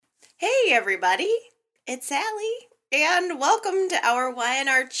Hey everybody, it's Allie, and welcome to our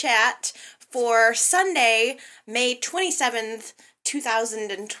YNR chat for Sunday, May 27th,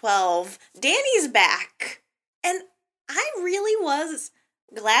 2012. Danny's back, and I really was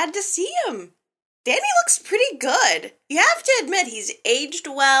glad to see him. Danny looks pretty good. You have to admit he's aged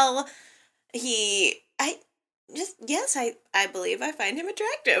well. I believe I find him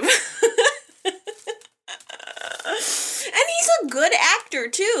attractive. And he's a good actor,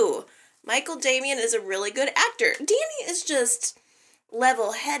 too. Michael Damian is a really good actor. Danny is just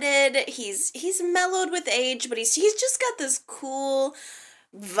level-headed. He's mellowed with age, but he's just got this cool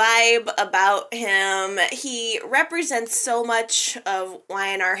vibe about him. He represents so much of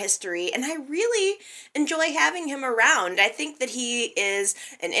YNR history, and I really enjoy having him around. I think that he is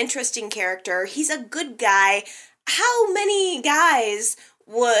an interesting character. He's a good guy. How many guys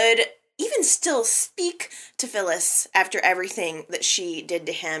would even still speak to Phyllis after everything that she did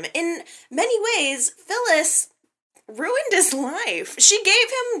to him? In many ways, Phyllis ruined his life. She gave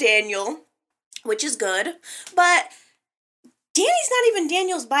him Daniel, which is good, but Danny's not even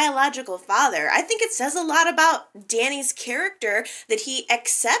Daniel's biological father. I think it says a lot about Danny's character that he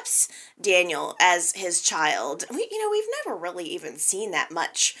accepts Daniel as his child. We've never really even seen that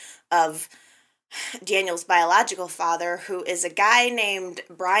much of Daniel's biological father, who is a guy named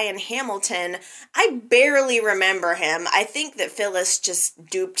Brian Hamilton. I barely remember him. I think that Phyllis just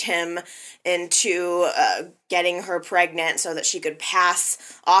duped him into getting her pregnant so that she could pass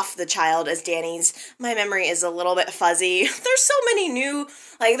off the child as Danny's. My memory is a little bit fuzzy. There's so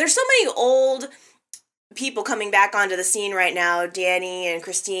many old people coming back onto the scene right now, Danny and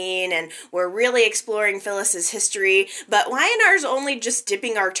Christine, and we're really exploring Phyllis's history, but YNR's only just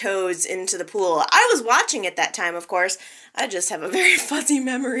dipping our toes into the pool. I was watching at that time, of course. I just have a very fuzzy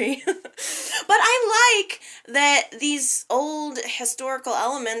memory. But I like that these old historical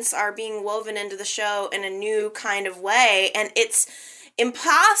elements are being woven into the show in a new kind of way, and it's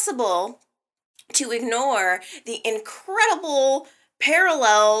impossible to ignore the incredible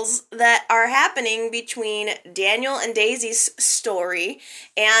parallels that are happening between Daniel and Daisy's story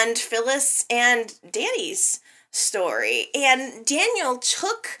and Phyllis and Danny's story. And Daniel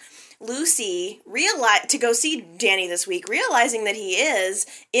took Lucy to go see Danny this week, realizing that he is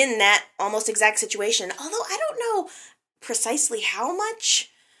in that almost exact situation. Although I don't know precisely how much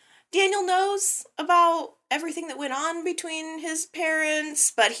Daniel knows about everything that went on between his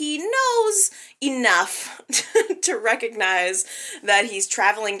parents, but he knows enough to recognize that he's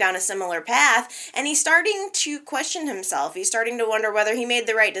traveling down a similar path, and he's starting to question himself. He's starting to wonder whether he made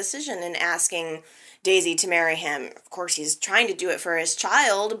the right decision in asking Daisy to marry him. Of course, he's trying to do it for his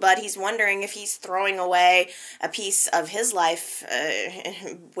child, but he's wondering if he's throwing away a piece of his life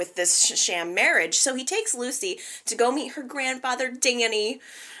with this sham marriage. So he takes Lucy to go meet her grandfather, Danny,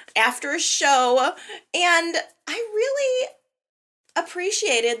 after a show, and I really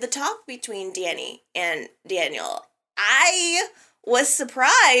appreciated the talk between Danny and Daniel. I was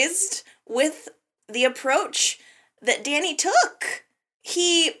surprised with the approach that Danny took.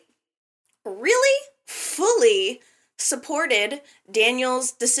 He really fully supported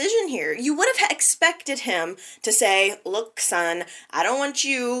Daniel's decision here. You would have expected him to say, "Look, son, I don't want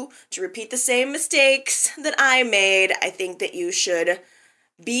you to repeat the same mistakes that I made. I think that you should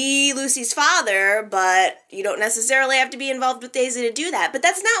be Lucy's father, but you don't necessarily have to be involved with Daisy to do that." But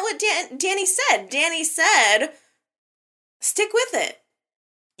that's not what Danny said. Danny said, "Stick with it.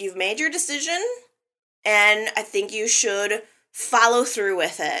 You've made your decision, and I think you should follow through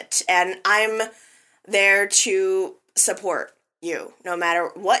with it. And I'm there to support you, no matter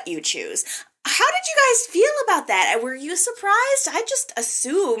what you choose." How did you guys feel about that? Were you surprised? I just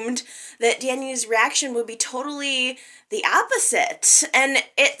assumed that Danny's reaction would be totally the opposite. And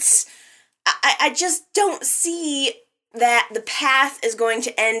I just don't see that the path is going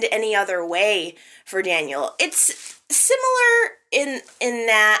to end any other way for Daniel. It's similar in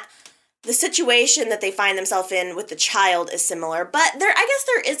that the situation that they find themselves in with the child is similar, but I guess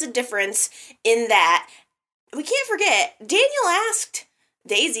there is a difference in that we can't forget, Daniel asked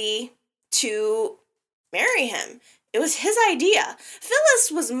Daisy to marry him. It was his idea.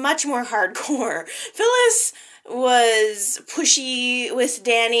 Phyllis was much more hardcore. Phyllis was pushy with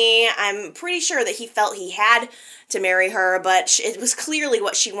Danny. I'm pretty sure that he felt he had to marry her, but it was clearly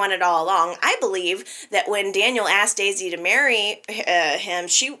what she wanted all along. I believe that when Daniel asked Daisy to marry him,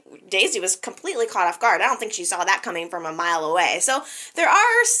 Daisy was completely caught off guard. I don't think she saw that coming from a mile away. So there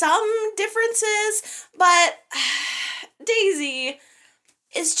are some differences, but Daisy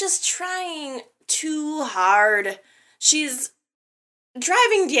is just trying too hard. She's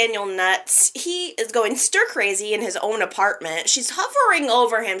driving Daniel nuts. He is going stir crazy in his own apartment. She's hovering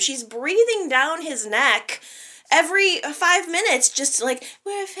over him. She's breathing down his neck every 5 minutes, just like,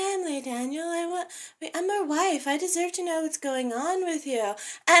 we're a family, Daniel. I'm your wife. I deserve to know what's going on with you.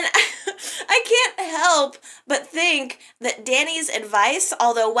 And I can't help but think that Danny's advice,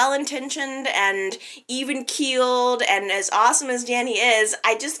 although well-intentioned and even-keeled and as awesome as Danny is,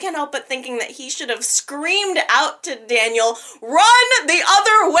 I just can't help but thinking that he should have screamed out to Daniel, run the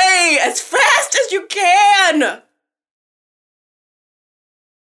other way as fast as you can!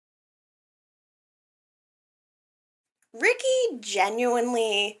 Ricky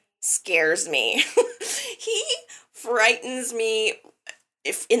genuinely scares me. He frightens me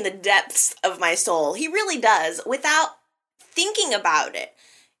if in the depths of my soul. He really does. Without thinking about it,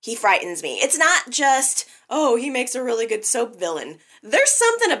 he frightens me. It's not just, oh, he makes a really good soap villain. There's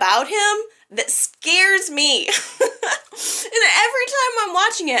something about him that scares me. And every time I'm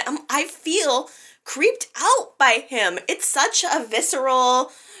watching it, I feel creeped out by him. It's such a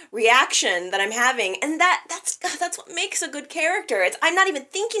visceral reaction that I'm having, and that's what makes a good character. I'm not even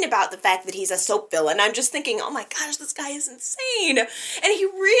thinking about the fact that he's a soap villain. I'm just thinking, oh my gosh, this guy is insane. And he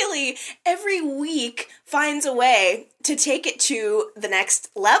really, every week, finds a way to take it to the next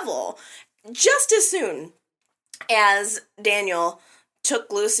level. Just as soon as Daniel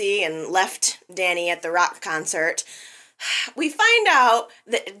took Lucy and left Danny at the rock concert, we find out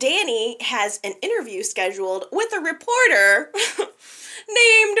that Danny has an interview scheduled with a reporter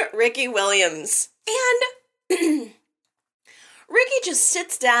named Ricky Williams. And Ricky just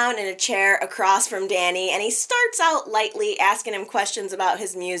sits down in a chair across from Danny, and he starts out lightly asking him questions about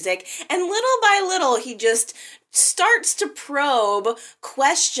his music, and little by little he just starts to probe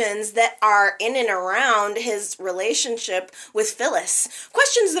questions that are in and around his relationship with Phyllis.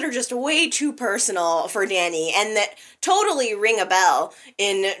 Questions that are just way too personal for Danny and that totally ring a bell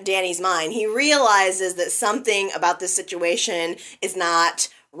in Danny's mind. He realizes that something about this situation is not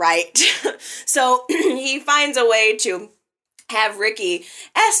right. So he finds a way to have Ricky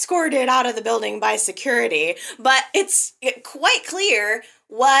escorted out of the building by security, but it's quite clear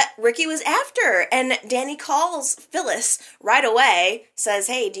what Ricky was after. And Danny calls Phyllis right away, says,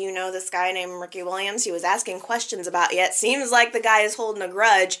 hey, do you know this guy named Ricky Williams? He was asking questions about you. It seems like the guy is holding a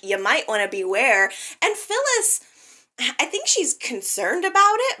grudge. You might want to beware. And Phyllis, I think she's concerned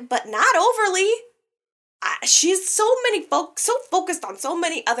about it, but not overly. She's so focused on so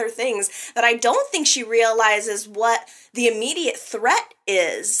many other things that I don't think she realizes what the immediate threat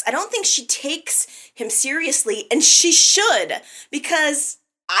is. I don't think she takes him seriously, and she should, because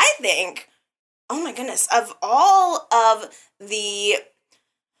I think, oh my goodness, of all of the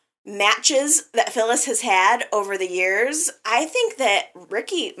matches that Phyllis has had over the years, I think that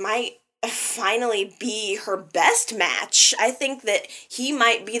Ricky might finally be her best match. I think that he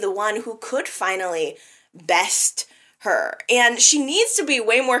might be the one who could finally best her, and she needs to be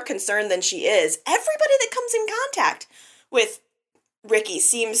way more concerned than she is. Everybody that comes in contact with Ricky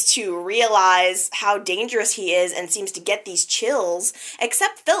seems to realize how dangerous he is and seems to get these chills,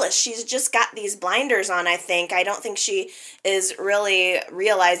 except Phyllis. She's just got these blinders on, I think. I don't think she is really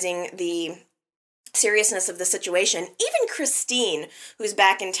realizing the seriousness of the situation. Even Christine, who's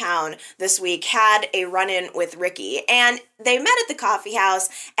back in town this week, had a run-in with Ricky, and they met at the coffee house.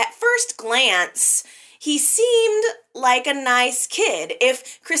 At first glance, he seemed like a nice kid.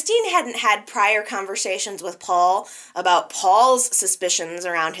 If Christine hadn't had prior conversations with Paul about Paul's suspicions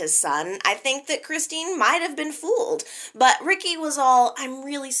around his son, I think that Christine might have been fooled. But Ricky was all, I'm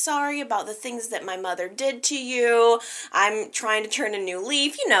really sorry about the things that my mother did to you. I'm trying to turn a new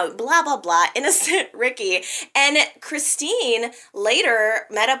leaf, blah, blah, blah. Innocent Ricky. And Christine later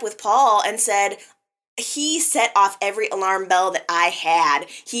met up with Paul and said, he set off every alarm bell that I had.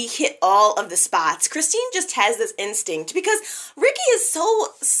 He hit all of the spots. Christine just has this instinct because Ricky is so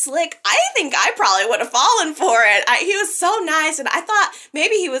slick. I think I probably would have fallen for it. He was so nice, and I thought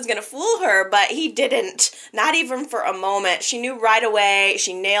maybe he was going to fool her, but he didn't. Not even for a moment. She knew right away.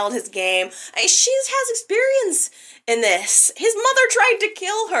 She nailed his game. She has experience in this. His mother tried to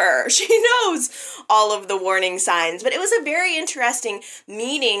kill her. She knows all of the warning signs. But it was a very interesting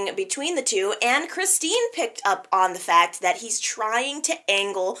meeting between the two, and Christine picked up on the fact that he's trying to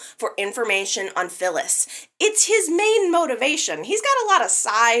angle for information on Phyllis. It's his main motivation. He's got a lot of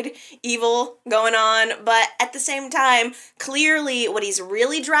side evil going on, but at the same time, clearly what he's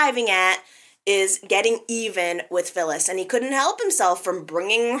really driving at is getting even with Phyllis, and he couldn't help himself from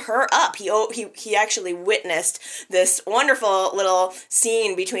bringing her up. He actually witnessed this wonderful little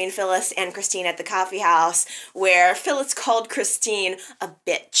scene between Phyllis and Christine at the coffee house where Phyllis called Christine a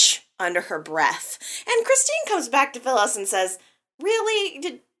bitch under her breath. And Christine comes back to Phyllis and says,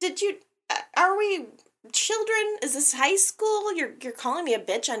 really? Did you, are we children? Is this high school? You're calling me a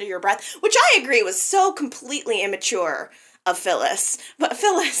bitch under your breath, which I agree was so completely immature of Phyllis. But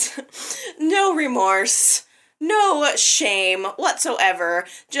Phyllis, no remorse, no shame whatsoever,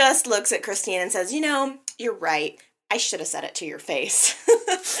 just looks at Christine and says, you're right. I should have said it to your face.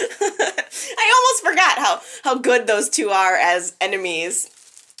 I almost forgot how good those two are as enemies.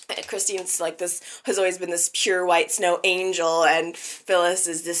 Christine's like this, has always been this pure white snow angel, and Phyllis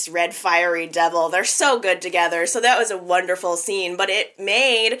is this red fiery devil. They're so good together. So that was a wonderful scene, but it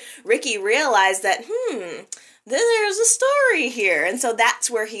made Ricky realize that, there's a story here. And so that's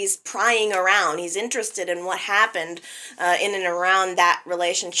where he's prying around. He's interested in what happened in and around that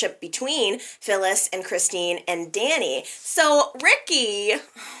relationship between Phyllis and Christine and Danny. So Ricky,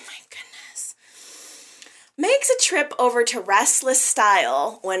 makes a trip over to Restless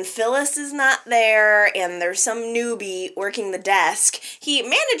Style when Phyllis is not there and there's some newbie working the desk. He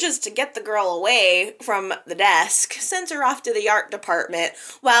manages to get the girl away from the desk, sends her off to the art department,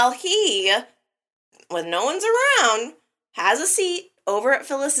 while he, when no one's around, has a seat over at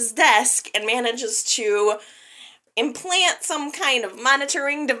Phyllis's desk and manages to implant some kind of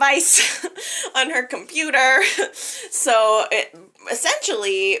monitoring device on her computer. So it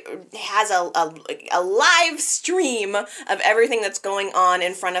essentially has a live stream of everything that's going on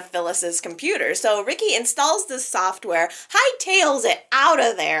in front of Phyllis's computer. So Ricky installs this software, hightails it out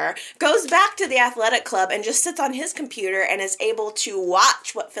of there, goes back to the athletic club and just sits on his computer and is able to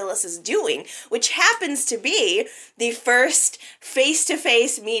watch what Phyllis is doing, which happens to be the first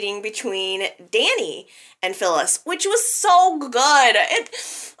face-to-face meeting between Danny and Phyllis, which was so good. It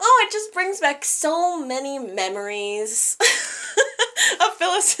just brings back so many memories of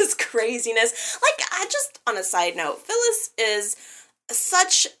Phyllis's craziness. Just on a side note, Phyllis is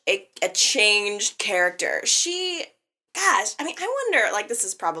such a changed character. I wonder, this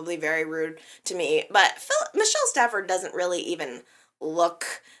is probably very rude to me, but Michelle Stafford doesn't really even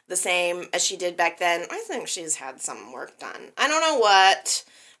look the same as she did back then. I think she's had some work done. I don't know what,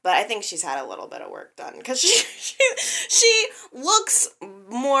 but I think she's had a little bit of work done, because she looks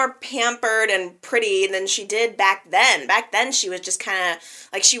more pampered and pretty than she did back then. Back then, she was just kind of,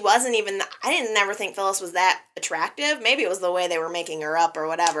 she wasn't even, I didn't never think Phyllis was that attractive. Maybe it was the way they were making her up or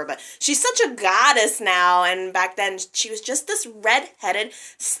whatever, but she's such a goddess now, and back then, she was just this red-headed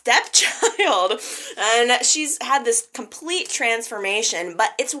stepchild, and she's had this complete transformation,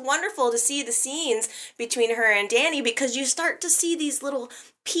 but it's wonderful to see the scenes between her and Danny, because you start to see these little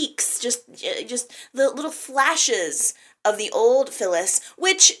peaks, just the little flashes of the old Phyllis,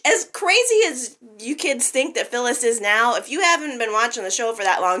 which, as crazy as you kids think that Phyllis is now, if you haven't been watching the show for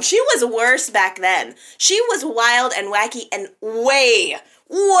that long, she was worse back then. She was wild and wacky and way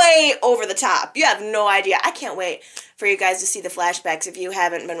over the top. You have no idea. I can't wait for you guys to see the flashbacks if you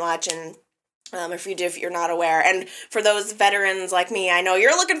haven't been watching. If you're not aware. And for those veterans like me, I know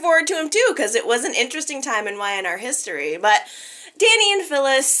you're looking forward to them too, because it was an interesting time in YNR history. But Danny and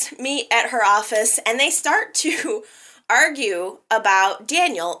Phyllis meet at her office, and they start to argue about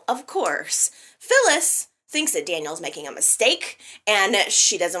Daniel, of course. Phyllis thinks that Daniel's making a mistake, and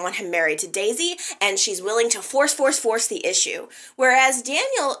she doesn't want him married to Daisy, and she's willing to force the issue. Whereas Danny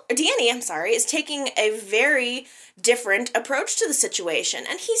is taking a very different approach to the situation,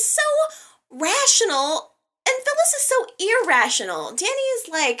 and he's so rational, and Phyllis is so irrational. Danny is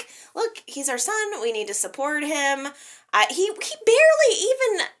like, look, he's our son, we need to support him. He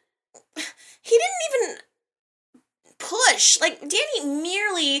didn't even push. Danny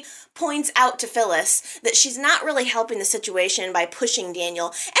merely points out to Phyllis that she's not really helping the situation by pushing Daniel,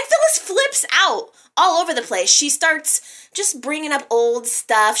 and Phyllis flips out all over the place. She starts just bringing up old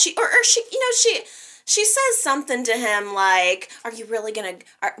stuff. She says something to him like,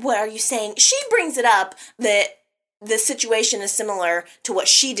 what are you saying? She brings it up that the situation is similar to what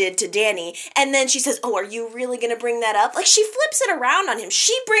she did to Danny, and then she says, oh, are you really going to bring that up? She flips it around on him.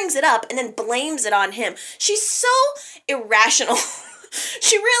 She brings it up and then blames it on him. She's so irrational.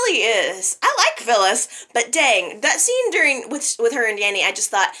 She really is. I like Phyllis, but dang, that scene with her and Danny, I just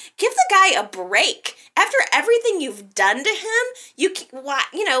thought, give the guy a break. After everything you've done to him,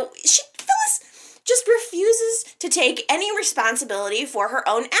 Phyllis just refuses to take any responsibility for her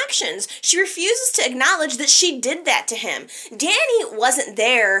own actions. She refuses to acknowledge that she did that to him. Danny wasn't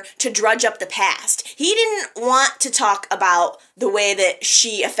there to drudge up the past. He didn't want to talk about the way that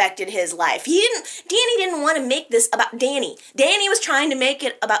she affected his life. Danny didn't want to make this about Danny. Danny was trying to make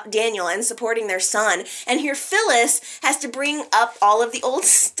it about Daniel and supporting their son. And here Phyllis has to bring up all of the old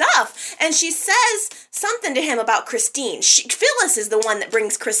stuff. And she says something to him about Christine. Phyllis is the one that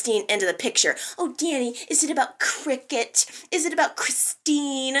brings Christine into the picture. Oh, Danny, is it about cricket? Is it about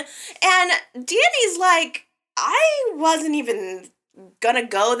Christine? And Danny's like, I wasn't even gonna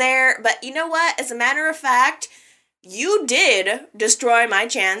go there, but you know what? As a matter of fact, you did destroy my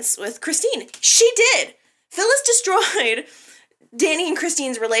chance with Christine. She did. Phyllis destroyed Danny and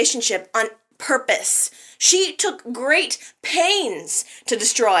Christine's relationship on purpose. She took great pains to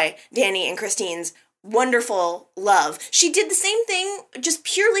destroy Danny and Christine's wonderful love. She did the same thing just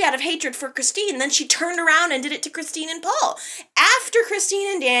purely out of hatred for Christine. Then she turned around and did it to Christine and Paul. After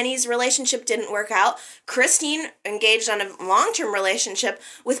Christine and Danny's relationship didn't work out, Christine engaged on a long-term relationship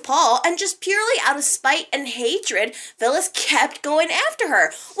with Paul, and just purely out of spite and hatred, Phyllis kept going after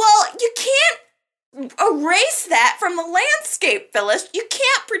her. Well, you can't erase that from the landscape, Phyllis. You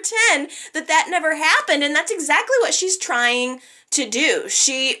can't pretend that that never happened, and that's exactly what she's trying to do.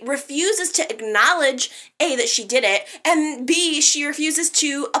 She refuses to acknowledge, A, that she did it, and B, she refuses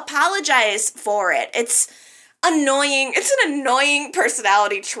to apologize for it. It's annoying. It's an annoying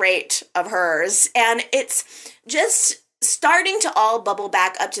personality trait of hers, and it's just starting to all bubble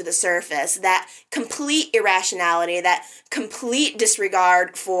back up to the surface. That complete irrationality, that complete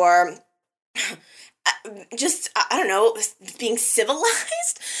disregard for just, I don't know, being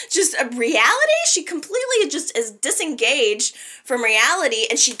civilized, just a reality. She completely just is disengaged from reality,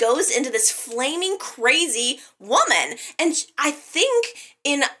 and she goes into this flaming crazy woman. And I think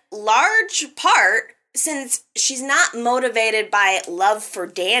in large part, since she's not motivated by love for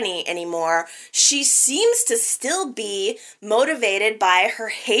Danny anymore, she seems to still be motivated by her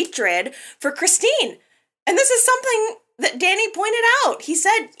hatred for Christine. And this is something that Danny pointed out. He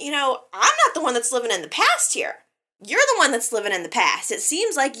said, I'm not the one that's living in the past here. You're the one that's living in the past. It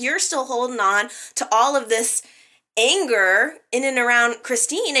seems like you're still holding on to all of this anger in and around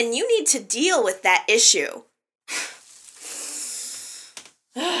Christine, and you need to deal with that issue.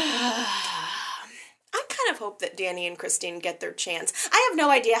 I kind of hope that Danny and Christine get their chance. I have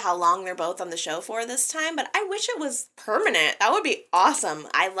no idea how long they're both on the show for this time, but I wish it was permanent. That would be awesome.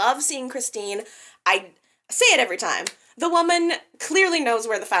 I love seeing Christine. I say it every time. The woman clearly knows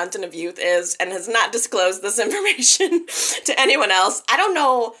where the Fountain of Youth is and has not disclosed this information to anyone else. I don't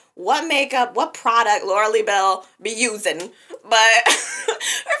know what makeup, what product Laura Lee Bell be using, but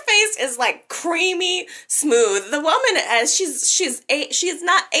her face is like creamy smooth. The woman, as she is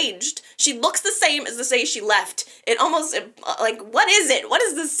not aged. She looks the same as the day she left. What is it? What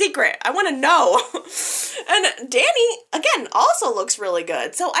is the secret? I want to know. And Danny, again, also looks really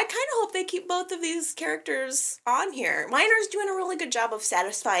good. So I kind of hope they keep both of these characters on here. Minor's doing a really good job of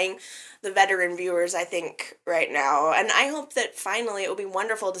satisfying the veteran viewers, I think, right now. And I hope that finally it will be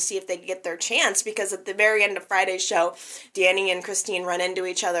wonderful to see if they get their chance, because at the very end of Friday's show, Danny and Christine run into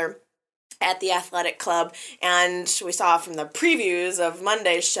each other at the athletic club, and we saw from the previews of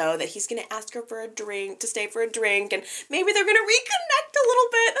Monday's show that he's going to ask her for a drink, to stay for a drink, and maybe they're going to reconnect a little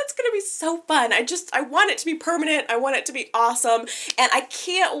bit. That's going to be so fun. I want it to be permanent. I want it to be awesome, and I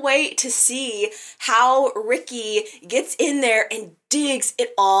can't wait to see how Ricky gets in there and digs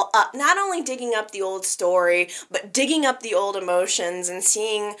it all up. Not only digging up the old story, but digging up the old emotions and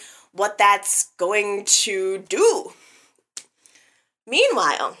seeing what that's going to do.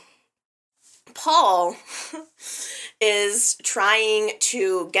 Meanwhile, Paul is trying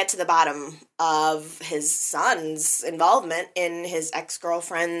to get to the bottom of his son's involvement in his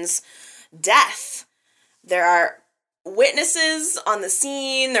ex-girlfriend's death. There are witnesses on the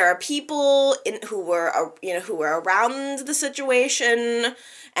scene. There are people who were around the situation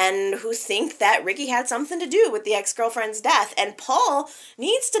and who think that Ricky had something to do with the ex-girlfriend's death. And Paul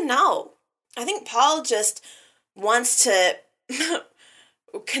needs to know. I think Paul just wants to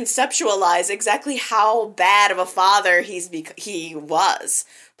conceptualize exactly how bad of a father he was.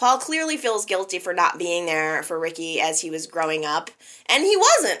 Paul clearly feels guilty for not being there for Ricky as he was growing up, and he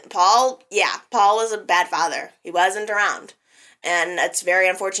wasn't. Paul was a bad father. He wasn't around, and that's very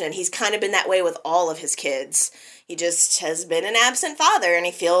unfortunate. He's kind of been that way with all of his kids. He just has been an absent father, and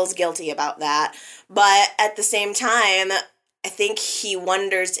he feels guilty about that. But at the same time, I think he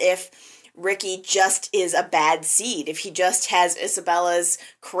wonders if Ricky just is a bad seed, if he just has Isabella's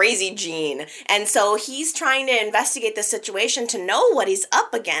crazy gene. And so he's trying to investigate the situation to know what he's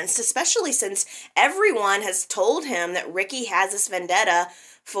up against, especially since everyone has told him that Ricky has this vendetta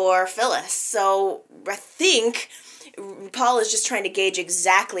for Phyllis. So I think Paul is just trying to gauge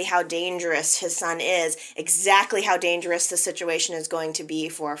exactly how dangerous his son is, exactly how dangerous the situation is going to be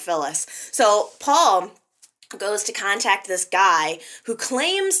for Phyllis. So Paul goes to contact this guy who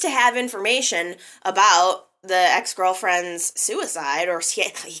claims to have information about the ex-girlfriend's suicide, or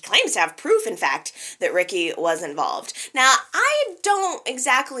he claims to have proof, in fact, that Ricky was involved. Now, I don't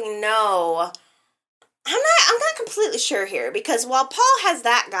exactly know. I'm not completely sure here, because while Paul has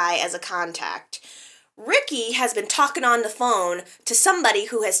that guy as a contact, Ricky has been talking on the phone to somebody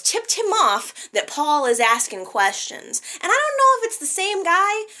who has tipped him off that Paul is asking questions. And I don't know if it's the same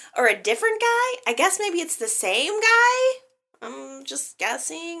guy or a different guy. I guess maybe it's the same guy. I'm just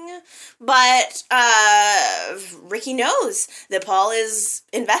guessing. But Ricky knows that Paul is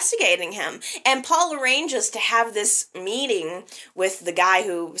investigating him. And Paul arranges to have this meeting with the guy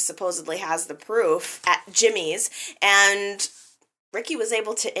who supposedly has the proof at Jimmy's. And Ricky was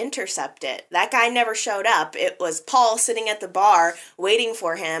able to intercept it. That guy never showed up. It was Paul sitting at the bar waiting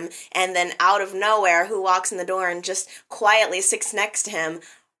for him, and then out of nowhere, who walks in the door and just quietly sits next to him?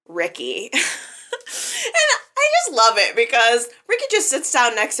 Ricky. And I just love it because Ricky just sits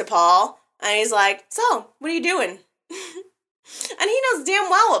down next to Paul, and he's like, "So, what are you doing?" And he knows damn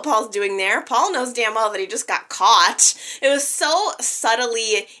well what Paul's doing there. Paul knows damn well that he just got caught. It was so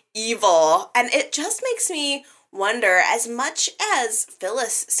subtly evil, and it just makes me wonder, as much as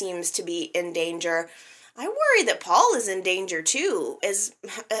Phyllis seems to be in danger, I worry that Paul is in danger too. As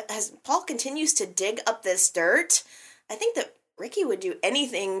Paul continues to dig up this dirt, I think that Ricky would do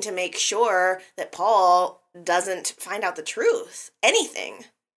anything to make sure that Paul doesn't find out the truth. Anything.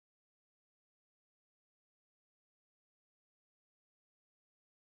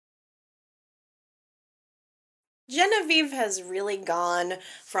 Genevieve has really gone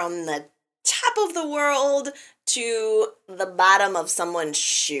from the top of the world to the bottom of someone's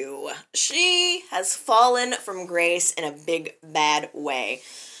shoe. She has fallen from grace in a big, bad way.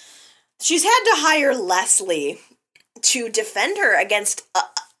 She's had to hire Leslie to defend her against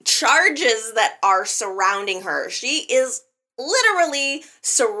charges that are surrounding her. She is literally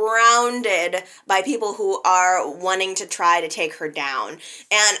surrounded by people who are wanting to try to take her down.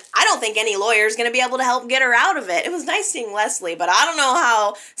 And I don't think any lawyer is going to be able to help get her out of it. It was nice seeing Leslie, but I don't know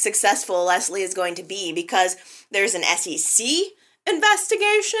how successful Leslie is going to be, because there's an SEC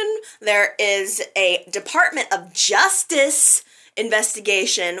investigation, there is a Department of Justice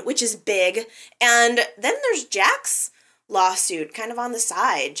investigation, which is big, and then there's Jack's lawsuit kind of on the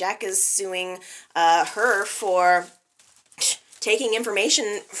side. Jack is suing her for taking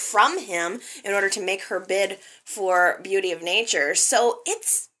information from him in order to make her bid for Beauty of Nature. So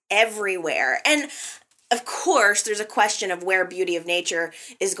it's everywhere. And of course, there's a question of where Beauty of Nature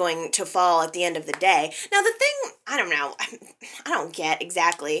is going to fall at the end of the day. Now, the thing, I don't get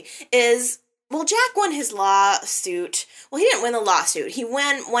exactly is, well, Jack won his lawsuit. Well, he didn't win the lawsuit. He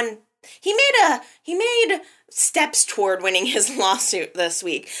made steps toward winning his lawsuit this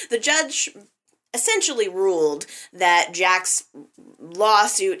week. The judge essentially ruled that Jack's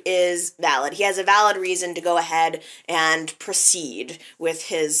lawsuit is valid. He has a valid reason to go ahead and proceed with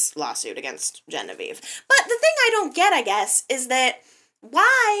his lawsuit against Genevieve. But the thing I don't get, I guess, is that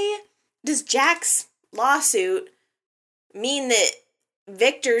why does Jack's lawsuit mean that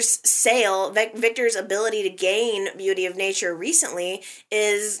Victor's ability to gain Beauty of Nature recently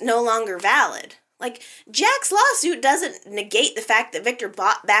is no longer valid? Like, Jack's lawsuit doesn't negate the fact that Victor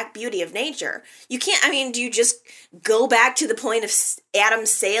bought back Beauty of Nature. You can't, do you just go back to the point of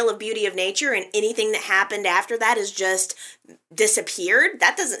Adam's sale of Beauty of Nature and anything that happened after that is just disappeared?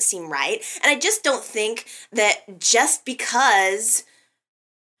 That doesn't seem right. And I just don't think that just because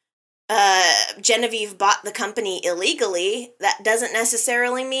Genevieve bought the company illegally, that doesn't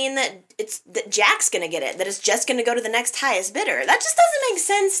necessarily mean that Jack's gonna get it, that it's just gonna go to the next highest bidder. That just doesn't make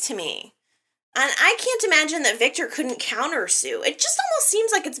sense to me. And I can't imagine that Victor couldn't countersue. It just almost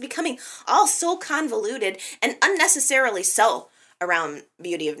seems like it's becoming all so convoluted and unnecessarily so around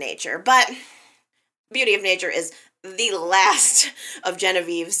Beauty of Nature. But Beauty of Nature is the last of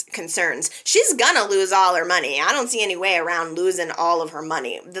Genevieve's concerns. She's gonna lose all her money. I don't see any way around losing all of her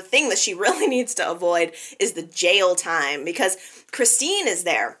money. The thing that she really needs to avoid is the jail time, because Christine is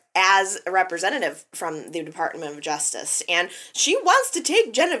there as a representative from the Department of Justice, and she wants to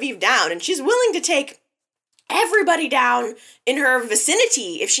take Genevieve down, and she's willing to take everybody down in her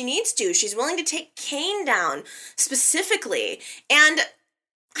vicinity if she needs to. She's willing to take Kane down specifically, and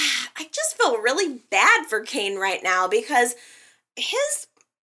I just feel really bad for Kane right now, because his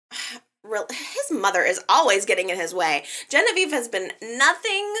mother is always getting in his way. Genevieve has been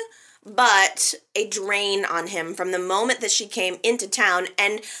nothing but a drain on him from the moment that she came into town,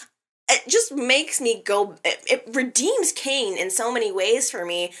 and it just makes me go, it redeems Cain in so many ways for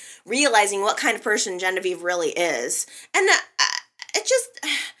me, realizing what kind of person Genevieve really is. And it just,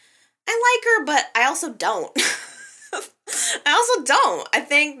 I like her, but I also don't. I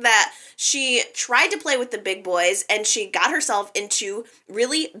think that she tried to play with the big boys and she got herself into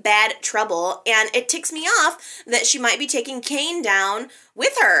really bad trouble, and it ticks me off that she might be taking Cain down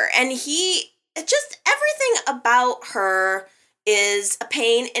with her, and just everything about her is a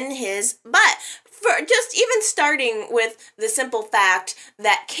pain in his butt. For just even starting with the simple fact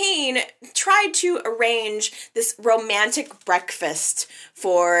that Cain tried to arrange this romantic breakfast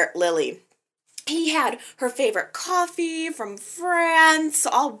for Lily. He had her favorite coffee from France,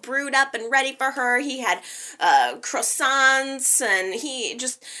 all brewed up and ready for her. He had croissants, and he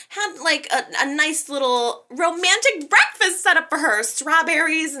just had like a nice little romantic breakfast set up for her.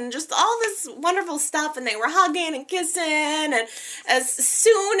 Strawberries and just all this wonderful stuff, and they were hugging and kissing, and as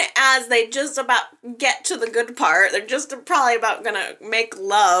soon as they just about get to the good part, they're just probably about gonna make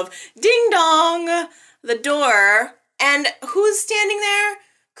love. Ding dong, the door, and who's standing there?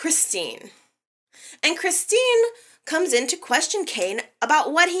 Christine. And Christine comes in to question Cain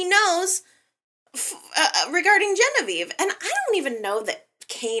about what he knows regarding Genevieve. And I don't even know that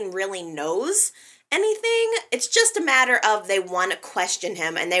Cain really knows anything. It's just a matter of they want to question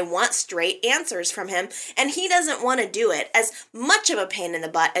him and they want straight answers from him. And he doesn't want to do it. As much of a pain in the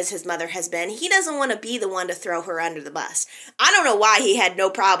butt as his mother has been, he doesn't want to be the one to throw her under the bus. I don't know why he had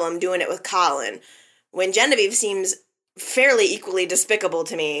no problem doing it with Colin, when Genevieve seems fairly equally despicable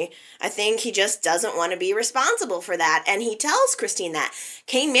to me. I think he just doesn't want to be responsible for that, and he tells Christine that.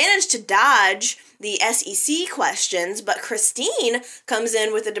 Cain managed to dodge the SEC questions, but Christine comes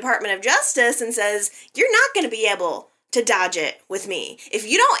in with the Department of Justice and says, you're not going to be able to dodge it with me. If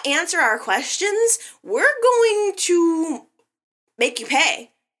you don't answer our questions, we're going to make you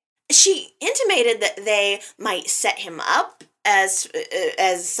pay. She intimated that they might set him up as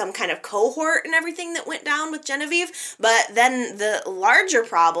some kind of cohort and everything that went down with Genevieve, but then the larger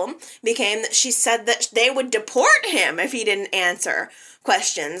problem became that she said that they would deport him if he didn't answer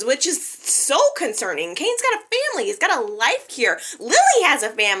questions, which is so concerning. Cain's got a family, he's got a life here. Lily has a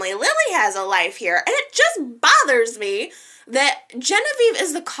family, Lily has a life here, and it just bothers me that Genevieve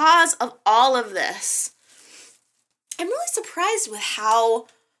is the cause of all of this. I'm really surprised with how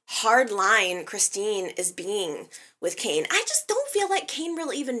hardline Christine is being with Cain. I just don't feel like Cain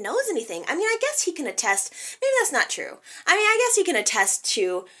really even knows anything. I mean, I guess he can attest. Maybe that's not true. I mean, I guess he can attest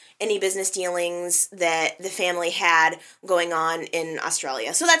to any business dealings that the family had going on in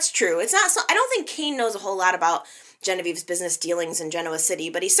Australia. So that's true. It's not so. I don't think Cain knows a whole lot about Genevieve's business dealings in Genoa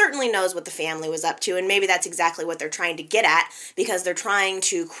City, but he certainly knows what the family was up to, and maybe that's exactly what they're trying to get at, because they're trying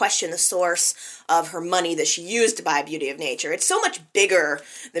to question the source of her money that she used to buy Beauty of Nature. It's so much bigger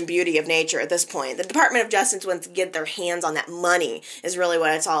than Beauty of Nature at this point. The Department of Justice wants to get their hands on that money is really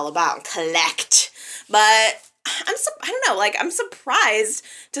what it's all about, collect. But I'm surprised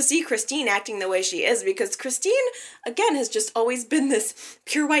to see Christine acting the way she is, because Christine, again, has just always been this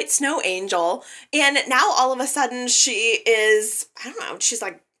pure white snow angel, and now all of a sudden she is, she's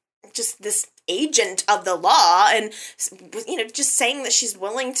like just this agent of the law, and, just saying that she's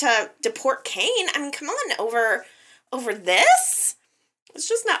willing to deport Cain. I mean, come on, over this? It's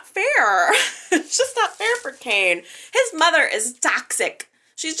just not fair. It's just not fair for Cain. His mother is toxic.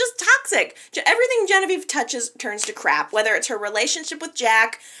 She's just toxic. Everything Genevieve touches turns to crap, whether it's her relationship with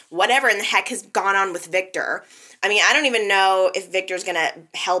Jack, whatever in the heck has gone on with Victor. I mean, I don't even know if Victor's going to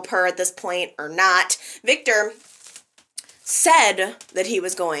help her at this point or not. Victor said that he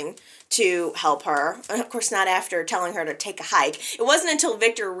was going to help her. Of course, not after telling her to take a hike. It wasn't until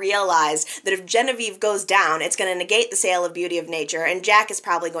Victor realized that if Genevieve goes down, it's going to negate the sale of Beauty of Nature, and Jack is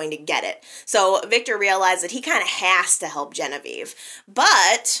probably going to get it. So Victor realized that he kind of has to help Genevieve.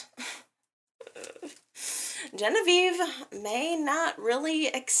 But Genevieve may not really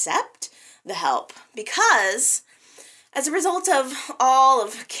accept the help, because as a result of all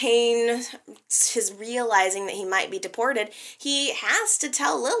of Cain, his realizing that he might be deported, he has to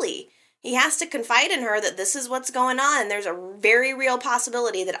tell Lily. He has to confide in her that this is what's going on. There's a very real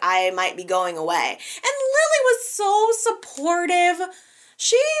possibility that I might be going away. And Lily was so supportive.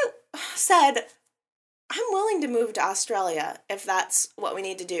 She said, I'm willing to move to Australia if that's what we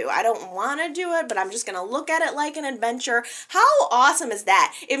need to do. I don't want to do it, but I'm just going to look at it like an adventure. How awesome is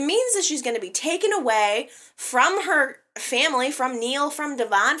that? It means that she's going to be taken away from her family, from Neil, from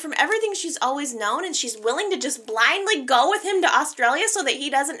Devon, from everything she's always known, and she's willing to just blindly go with him to Australia so that he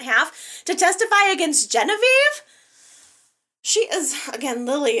doesn't have to testify against Genevieve? She is, again,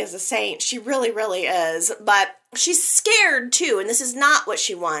 Lily is a saint. She really, really is. But she's scared too, and this is not what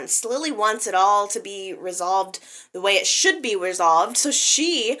she wants. Lily wants it all to be resolved the way it should be resolved, so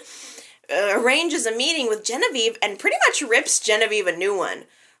she arranges a meeting with Genevieve and pretty much rips Genevieve a new one.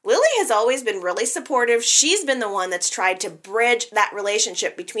 Lily has always been really supportive. She's been the one that's tried to bridge that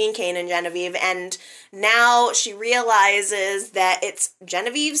relationship between Kane and Genevieve, and now she realizes that it's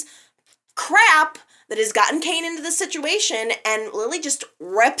Genevieve's crap that has gotten Kane into the situation, and Lily just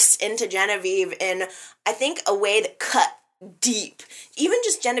rips into Genevieve in, I think, a way that cut deep. Even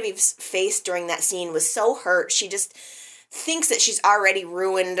just Genevieve's face during that scene was so hurt. She just thinks that she's already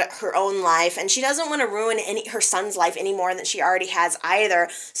ruined her own life, and she doesn't want to ruin her son's life any more than she already has either.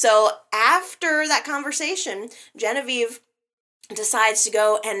 So after that conversation, Genevieve decides to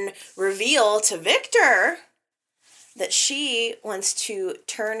go and reveal to Victor that she wants to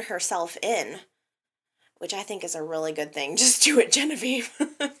turn herself in, which I think is a really good thing. Just do it, Genevieve.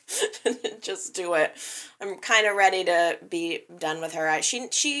 Just do it. I'm kind of ready to be done with her.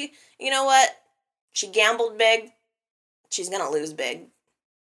 She, you know what? She gambled big. She's going to lose big.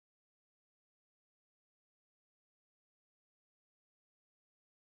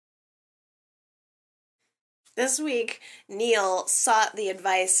 This week, Neil sought the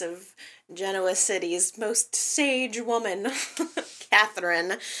advice of Genoa City's most sage woman,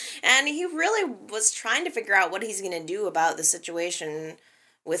 Catherine, and he really was trying to figure out what he's going to do about the situation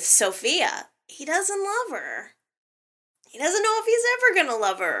with Sophia. He doesn't love her. He doesn't know if he's ever going to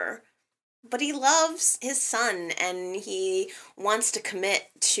love her. But he loves his son, and he wants to commit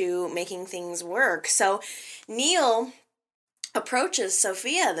to making things work. So Neil approaches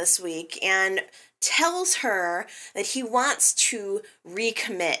Sophia this week and tells her that he wants to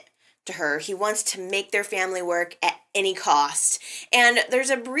recommit to her. He wants to make their family work at any cost. And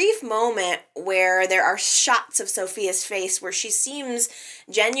there's a brief moment where there are shots of Sophia's face where she seems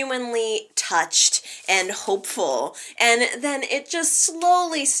genuinely touched and hopeful. And then it just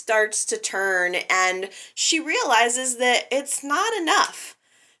slowly starts to turn, and she realizes that it's not enough.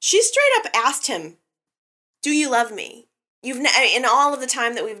 She straight up asked him, "Do you love me? In all of the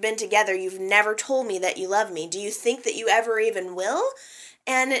time that we've been together, you've never told me that you love me. Do you think that you ever even will?"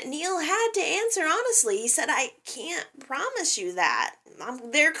 And Neil had to answer honestly. He said, "I can't promise you that.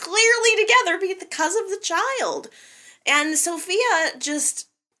 They're clearly together because of the child." And Sophia just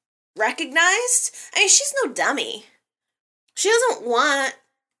recognized, I mean, she's no dummy. She doesn't want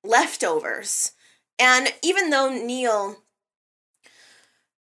leftovers. And even though Neil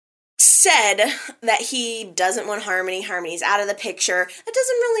said that he doesn't want Harmony's out of the picture, it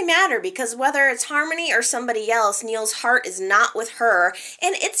doesn't really matter, because whether it's Harmony or somebody else, Neil's heart is not with her,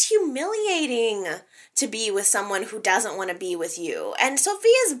 and it's humiliating to be with someone who doesn't want to be with you. And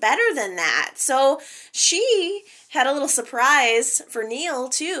Sophia's better than that. So she had a little surprise for Neil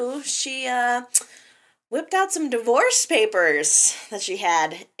too. She whipped out some divorce papers that she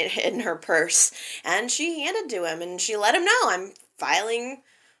had in her purse, and she handed to him, and she let him know, "I'm filing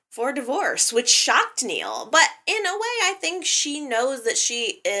for divorce," which shocked Neil. But in a way, I think she knows that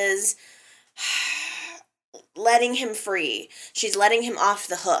she is letting him free. She's letting him off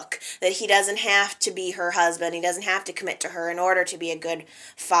the hook, that he doesn't have to be her husband. He doesn't have to commit to her in order to be a good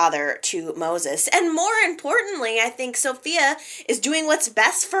father to Moses. And more importantly, I think Sophia is doing what's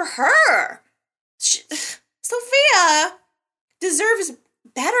best for her. Sophia deserves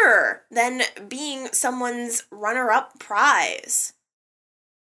better than being someone's runner-up prize.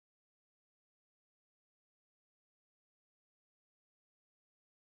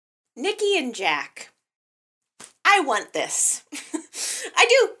 Nikki and Jack. I want this. I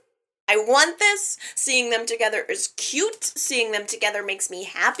do. I want this. Seeing them together is cute. Seeing them together makes me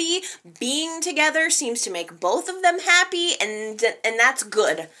happy. Being together seems to make both of them happy, and that's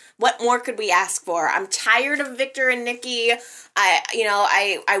good. What more could we ask for? I'm tired of Victor and Nikki.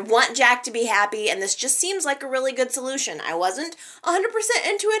 I want Jack to be happy, and this just seems like a really good solution. I wasn't 100%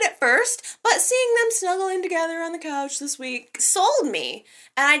 into it at first, but seeing them snuggling together on the couch this week sold me,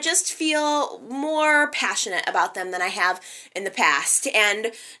 and I just feel more passionate about them than I have in the past.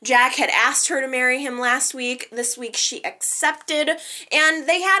 And Jack had asked her to marry him last week. This week she accepted, and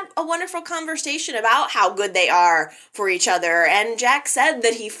they had a wonderful conversation about how good they are for each other, and Jack said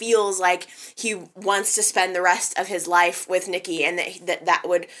that he feels like he wants to spend the rest of his life with Nikki, and that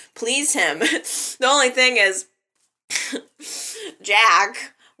would please him. The only thing is,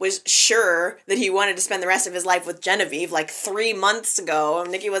 Jack was sure that he wanted to spend the rest of his life with Genevieve like 3 months ago.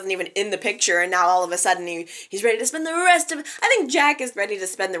 Nikki wasn't even in the picture, and now all of a sudden he's ready to spend the rest of... I think Jack is ready to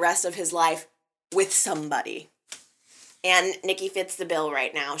spend the rest of his life with somebody. And Nikki fits the bill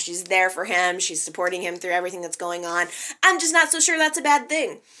right now. She's there for him. She's supporting him through everything that's going on. I'm just not so sure that's a bad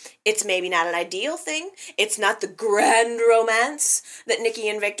thing. It's maybe not an ideal thing. It's not the grand romance that Nikki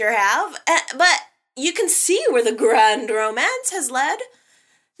and Victor have. But you can see where the grand romance has led.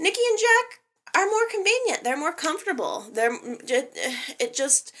 Nikki and Jack are more convenient. They're more comfortable. It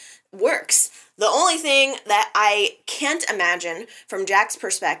just works. The only thing that I can't imagine from Jack's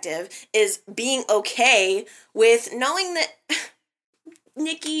perspective is being okay with knowing that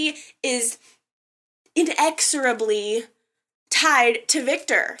Nikki is inexorably tied to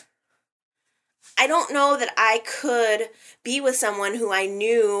Victor. I don't know that I could be with someone who I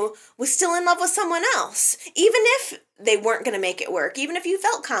knew was still in love with someone else, even if they weren't going to make it work, even if you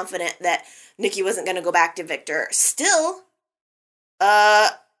felt confident that Nikki wasn't going to go back to Victor. Still,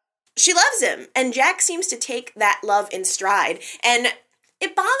 she loves him, and Jack seems to take that love in stride. And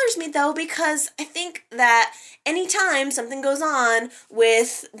it bothers me, though, because I think that anytime something goes on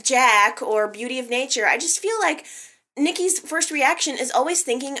with Jack or Beauty of Nature, I just feel like Nikki's first reaction is always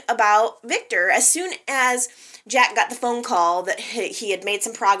thinking about Victor. As soon as Jack got the phone call that he had made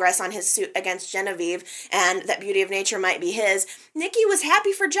some progress on his suit against Genevieve and that Beauty of Nature might be his, Nikki was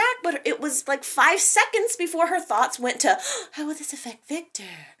happy for Jack, but it was like 5 seconds before her thoughts went to, how will this affect Victor?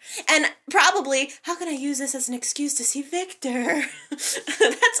 And probably, how can I use this as an excuse to see Victor?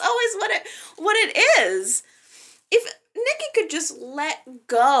 That's always what it is. If Nikki could just let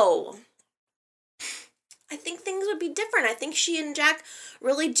go, I think things would be different. I think she and Jack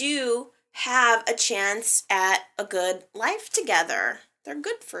really do have a chance at a good life together. They're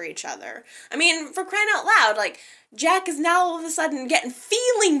good for each other. I mean, for crying out loud, like, Jack is now all of a sudden getting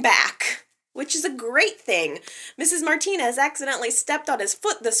feeling back, which is a great thing. Mrs. Martinez accidentally stepped on his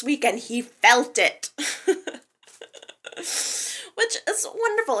foot this week and he felt it. Which is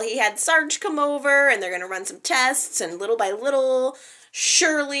wonderful. He had Sarge come over and they're going to run some tests, and little by little,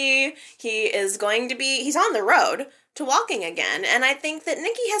 surely he's on the road to walking again. And I think that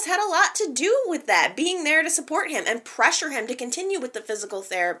Nikki has had a lot to do with that, being there to support him and pressure him to continue with the physical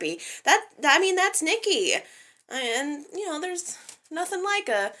therapy. That's Nikki. And, there's nothing like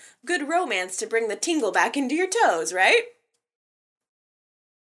a good romance to bring the tingle back into your toes, right?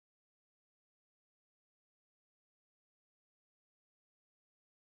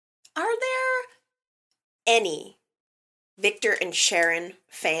 Are there any Victor and Sharon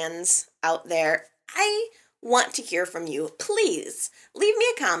fans out there? I want to hear from you. Please leave me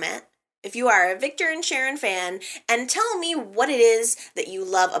a comment if you are a Victor and Sharon fan and tell me what it is that you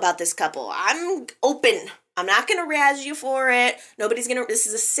love about this couple. I'm open. I'm not going to razz you for it. This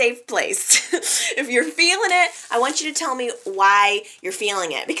is a safe place. If you're feeling it, I want you to tell me why you're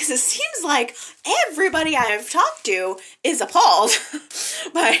feeling it, because it seems like everybody I've talked to is appalled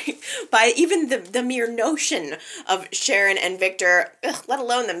by even the mere notion of Sharon and Victor, let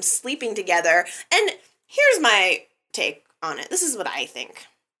alone them sleeping together. And here's my take on it. This is what I think.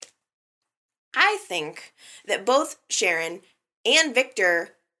 I think that both Sharon and Victor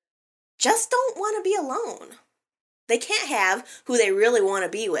just don't want to be alone. They can't have who they really want to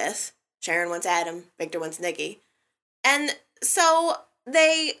be with. Sharon wants Adam, Victor wants Nikki. And so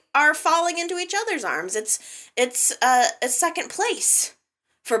they are falling into each other's arms. It's a second place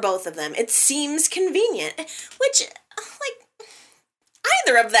for both of them. It seems convenient, which, like,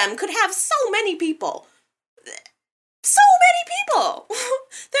 either of them could have so many people. So many people!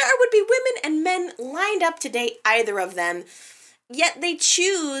 There would be women and men lined up to date either of them, yet they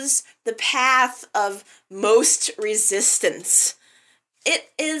choose the path of most resistance. It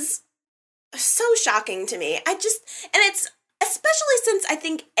is so shocking to me. And it's especially since I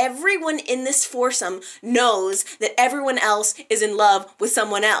think everyone in this foursome knows that everyone else is in love with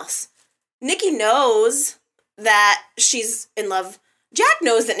someone else. Nikki knows that she's in love. Jack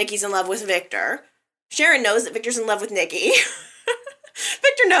knows that Nikki's in love with Victor. Sharon knows that Victor's in love with Nikki.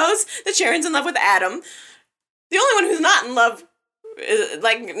 Victor knows that Sharon's in love with Adam. The only one who's not in love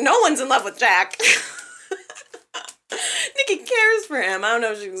no one's in love with Jack. Nikki cares for him. I don't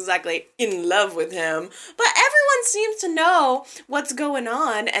know if she's exactly in love with him, but everyone seems to know what's going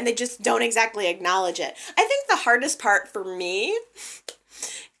on, and they just don't exactly acknowledge it. I think the hardest part for me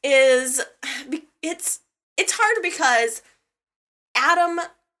is it's hard because Adam,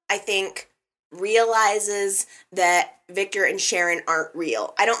 I think, realizes that Victor and Sharon aren't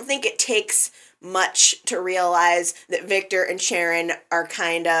real. I don't think it takes much to realize that Victor and Sharon are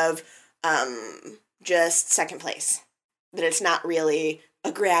kind of just second place. That it's not really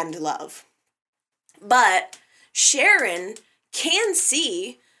a grand love. But Sharon can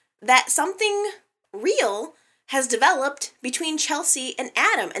see that something real has developed between Chelsea and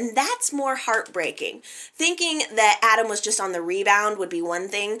Adam, and that's more heartbreaking. Thinking that Adam was just on the rebound would be one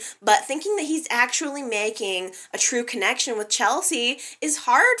thing, but thinking that he's actually making a true connection with Chelsea is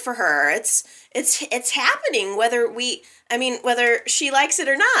hard for her. It's happening whether she likes it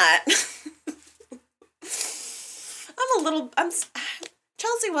or not.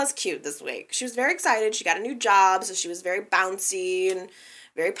 Chelsea was cute this week. She was very excited. She got a new job, so she was very bouncy and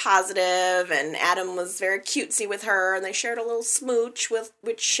very positive, and Adam was very cutesy with her, and they shared a little smooch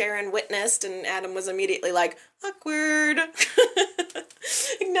which Sharon witnessed, and Adam was immediately like, awkward.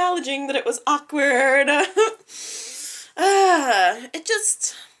 Acknowledging that it was awkward.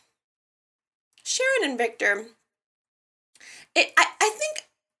 Sharon and Victor, I think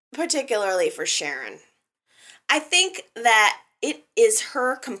particularly for Sharon, I think that it is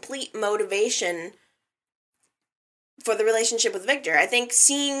her complete motivation for the relationship with Victor. I think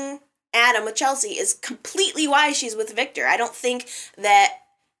seeing Adam with Chelsea is completely why she's with Victor. I don't think that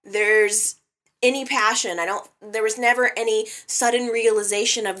there's any passion. There was never any sudden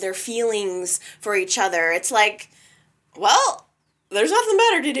realization of their feelings for each other. It's like, well, there's nothing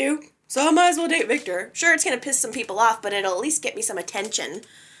better to do, so I might as well date Victor. Sure, it's going to piss some people off, but it'll at least get me some attention.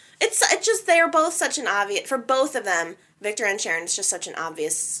 It's just, they're both such an obvious, for both of them, Victor and Sharon, it's just such an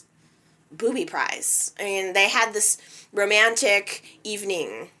obvious booby prize. I mean, they had this romantic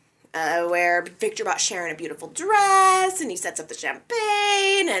evening where Victor bought Sharon a beautiful dress, and he sets up the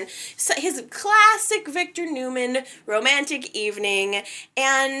champagne, and his classic Victor Newman romantic evening,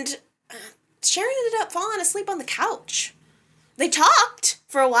 and Sharon ended up falling asleep on the couch. They talked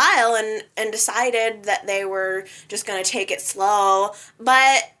for a while and decided that they were just going to take it slow,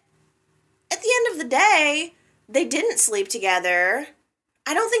 but at the end of the day, they didn't sleep together.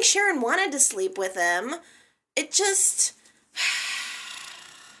 I don't think Sharon wanted to sleep with him.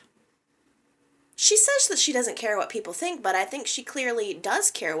 She says that she doesn't care what people think, but I think she clearly does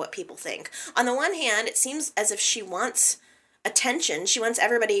care what people think. On the one hand, it seems as if she wants attention. She wants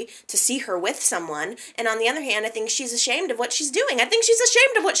everybody to see her with someone. And on the other hand, I think she's ashamed of what she's doing. I think she's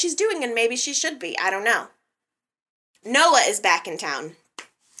ashamed of what she's doing, and maybe she should be. I don't know. Noah is back in town.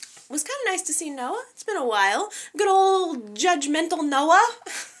 It was kind of nice to see Noah. It's been a while. Good old judgmental Noah.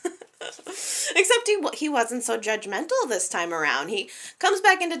 Except he wasn't so judgmental this time around. He comes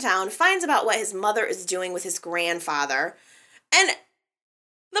back into town, finds out what his mother is doing with his grandfather, and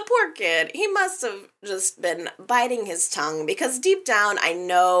the poor kid, he must have just been biting his tongue, because deep down I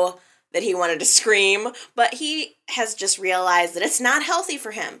know that he wanted to scream, but he has just realized that it's not healthy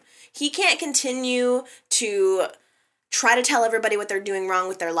for him. He can't continue to try to tell everybody what they're doing wrong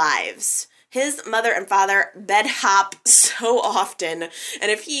with their lives. His mother and father bed hop so often, and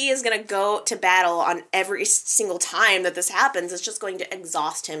if he is going to go to battle on every single time that this happens, it's just going to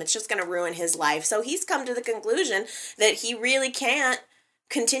exhaust him. It's just going to ruin his life. So he's come to the conclusion that he really can't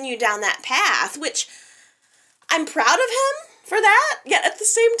continue down that path, which I'm proud of him for that, yet at the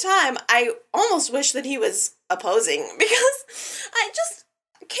same time, I almost wish that he was opposing, because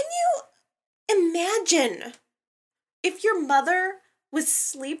can you imagine if your mother was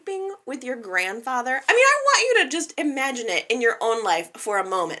sleeping with your grandfather? I mean, I want you to just imagine it in your own life for a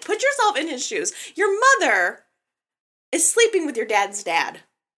moment. Put yourself in his shoes. Your mother is sleeping with your dad's dad.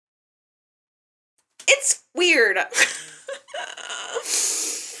 It's weird.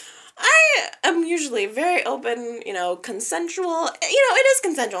 I am usually very open, consensual. It is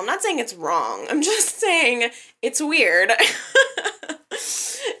consensual. I'm not saying it's wrong. I'm just saying it's weird.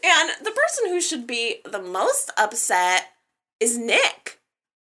 And the person who should be the most upset is Nick.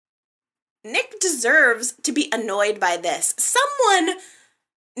 Nick deserves to be annoyed by this. Someone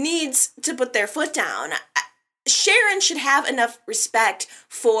needs to put their foot down. Sharon should have enough respect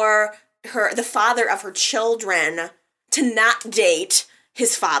for the father of her children to not date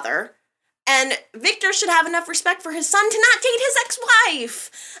his father. And Victor should have enough respect for his son to not date his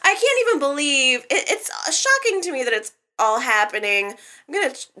ex-wife. I can't even believe it's shocking to me that it's all happening. I'm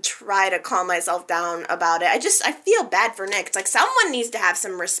gonna try to calm myself down about it. I feel bad for Nick. It's like someone needs to have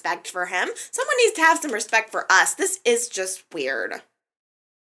some respect for him. Someone needs to have some respect for us. This is just weird.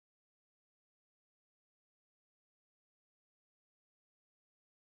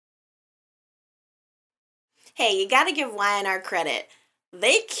 Hey, you gotta give Y&R credit.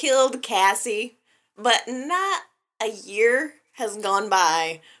 They killed Cassie, but not a year has gone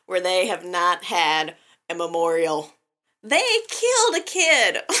by where they have not had a memorial. They killed a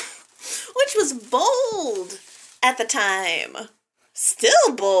kid, which was bold at the time.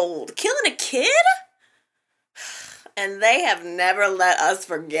 Still bold. Killing a kid? And they have never let us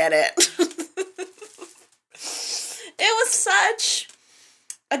forget it. It was such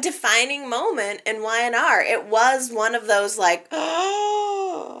a defining moment in Y&R. It was one of those, like,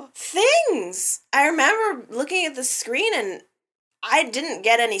 things. I remember looking at the screen, and I didn't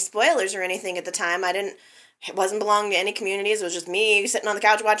get any spoilers or anything at the time. It wasn't belonging to any communities. It was just me sitting on the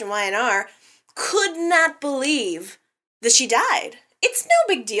couch watching Y&R. Could not believe that she died. It's no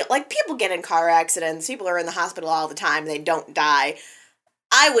big deal. Like, people get in car accidents. People are in the hospital all the time. They don't die.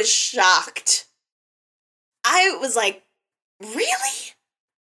 I was shocked. I was like, really?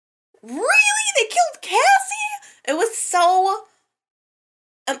 Really? They killed Cassie? It was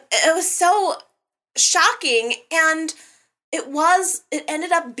so shocking, and it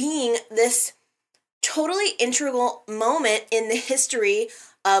ended up being this totally integral moment in the history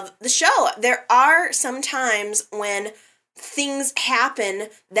of the show. There are some times when things happen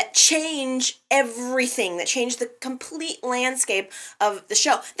that change everything, that change the complete landscape of the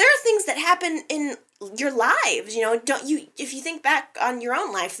show. There are things that happen in your lives, if you think back on your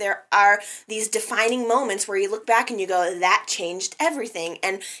own life, there are these defining moments where you look back and you go, that changed everything.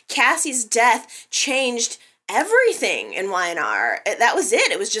 And Cassie's death changed everything in Y&R. That was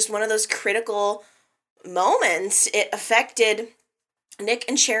it. It was just one of those critical moments. It affected Nick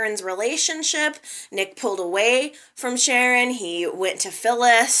and Sharon's relationship. Nick pulled away from Sharon. He went to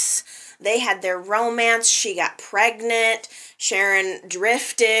Phyllis. They had their romance. She got pregnant. Sharon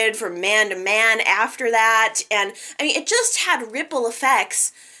drifted from man to man after that. And, it just had ripple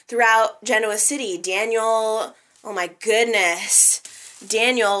effects throughout Genoa City. Daniel, oh my goodness.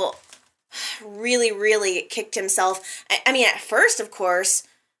 Daniel really, really kicked himself. At first, of course,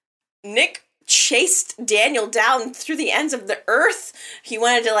 Nick chased Daniel down through the ends of the earth. He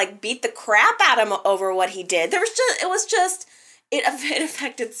wanted to, beat the crap out of him over what he did. It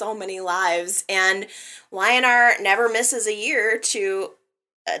affected so many lives, and Y&R never misses a year to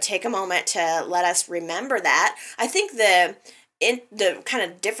take a moment to let us remember that. I think the kind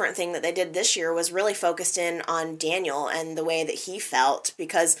of different thing that they did this year was really focused in on Daniel and the way that he felt,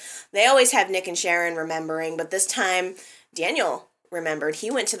 because they always have Nick and Sharon remembering, but this time Daniel remembered. He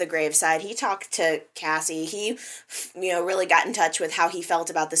went to the graveside. He talked to Cassie. He, really got in touch with how he felt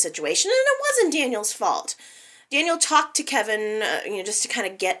about the situation, and it wasn't Daniel's fault. Daniel talked to Kevin, just to kind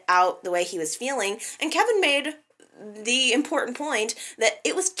of get out the way he was feeling, and Kevin made the important point that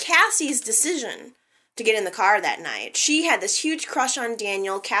it was Cassie's decision to get in the car that night. She had this huge crush on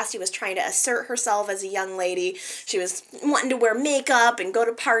Daniel. Cassie was trying to assert herself as a young lady. She was wanting to wear makeup and go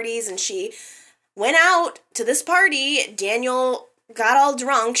to parties, and she went out to this party. Daniel got all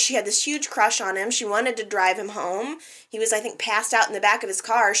drunk. She had this huge crush on him. She wanted to drive him home. He was, I think, passed out in the back of his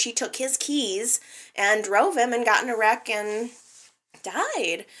car. She took his keys and drove him and got in a wreck and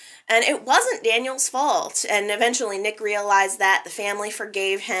died. And it wasn't Daniel's fault. And eventually Nick realized that. The family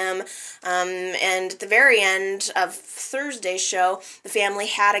forgave him. And at the very end of Thursday's show, the family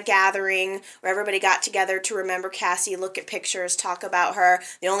had a gathering where everybody got together to remember Cassie, look at pictures, talk about her.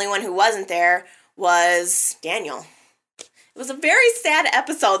 The only one who wasn't there was Daniel. It was a very sad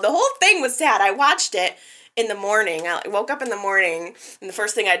episode. The whole thing was sad. I watched it in the morning. I woke up in the morning, and the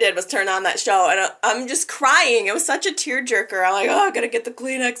first thing I did was turn on that show, and I'm just crying. It was such a tearjerker. I'm like, I gotta get the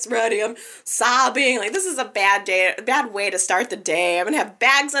Kleenex ready. I'm sobbing. Like, this is a bad day, a bad way to start the day. I'm gonna have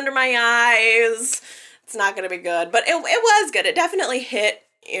bags under my eyes. It's not gonna be good. But it was good. It definitely hit,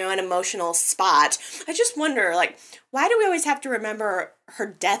 an emotional spot. I just wonder, why do we always have to remember her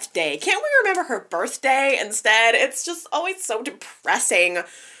death day? Can't we remember her birthday instead? It's just always so depressing.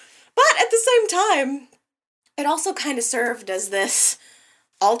 But at the same time, it also kind of served as this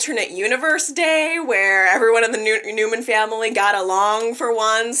alternate universe day where everyone in the Newman family got along for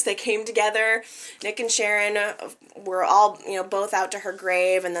once. They came together. Nick and Sharon were all, both out to her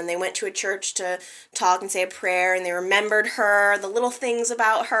grave, and then they went to a church to talk and say a prayer, and they remembered her, the little things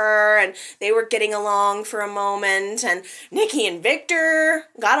about her, and they were getting along for a moment, and Nikki and Victor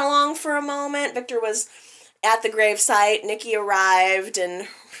got along for a moment. Victor was at the gravesite. Nikki arrived, and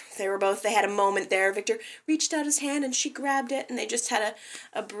they had a moment there. Victor reached out his hand and she grabbed it, and they just had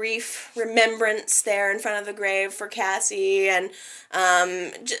a brief remembrance there in front of the grave for Cassie. And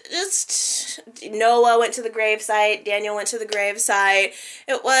just Noah went to the gravesite, Daniel went to the gravesite.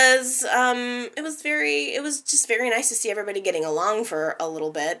 It was just very nice to see everybody getting along for a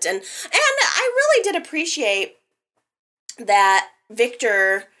little bit. And I really did appreciate that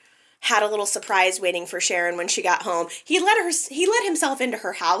Victor had a little surprise waiting for Sharon when she got home. He let himself into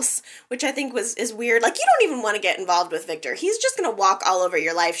her house, which I think is weird. You don't even want to get involved with Victor. He's just going to walk all over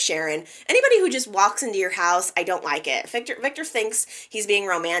your life, Sharon. Anybody who just walks into your house, I don't like it. Victor thinks he's being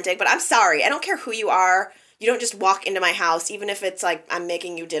romantic, but I'm sorry. I don't care who you are. You don't just walk into my house, even if it's like I'm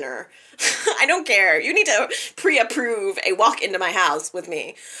making you dinner. I don't care. You need to pre-approve a walk into my house with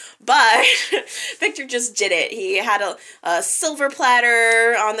me. But Victor just did it. He had a silver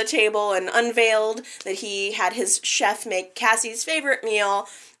platter on the table and unveiled that he had his chef make Cassie's favorite meal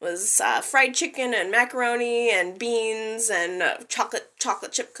was fried chicken and macaroni and beans and chocolate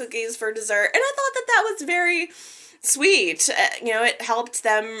chip cookies for dessert. And I thought that was very sweet. It helped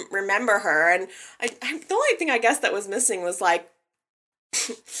them remember her. And the only thing I guess that was missing was like,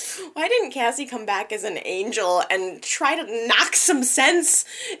 why didn't Cassie come back as an angel and try to knock some sense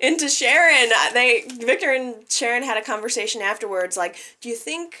into Sharon? Victor and Sharon had a conversation afterwards, like, do you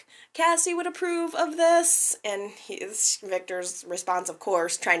think Cassie would approve of this? And Victor's response, of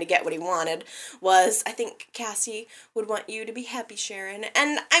course, trying to get what he wanted, was, I think Cassie would want you to be happy, Sharon.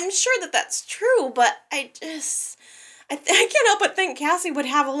 And I'm sure that that's true, but I can't help but think Cassie would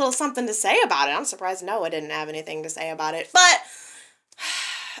have a little something to say about it. I'm surprised Noah didn't have anything to say about it. But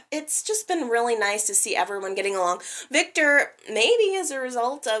it's just been really nice to see everyone getting along. Victor, maybe as a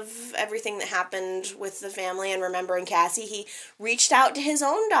result of everything that happened with the family and remembering Cassie, he reached out to his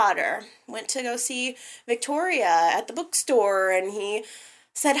own daughter, went to go see Victoria at the bookstore, and he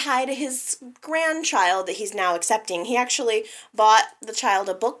said hi to his grandchild that he's now accepting. He actually bought the child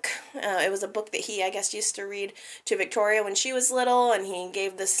a book. It was a book that he, I guess, used to read to Victoria when she was little, and he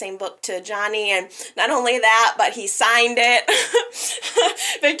gave the same book to Johnny, and not only that, but he signed it.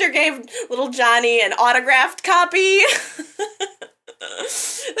 Victor gave little Johnny an autographed copy.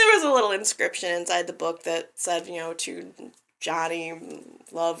 There was a little inscription inside the book that said, to Johnny,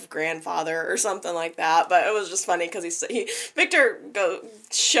 love grandfather, or something like that. But it was just funny because Victor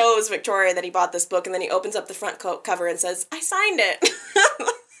shows Victoria that he bought this book, and then he opens up the front cover and says, I signed it.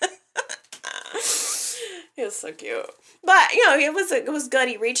 It was so cute. But, it was good.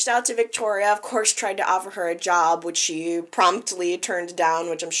 He reached out to Victoria, of course, tried to offer her a job, which she promptly turned down,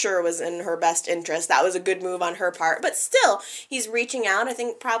 which I'm sure was in her best interest. That was a good move on her part. But still, he's reaching out, I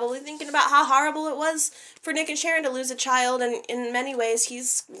think, probably thinking about how horrible it was for Nick and Sharon to lose a child, and in many ways,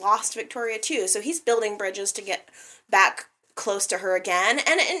 he's lost Victoria, too. So he's building bridges to get back close to her again.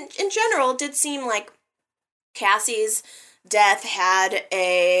 And in general, it did seem like Cassie's death had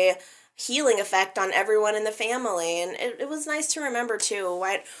a healing effect on everyone in the family, and it was nice to remember too.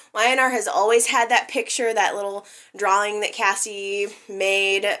 Y&R has always had that picture, that little drawing that Cassie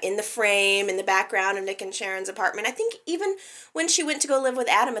made in the frame in the background of Nick and Sharon's apartment. I think even when she went to go live with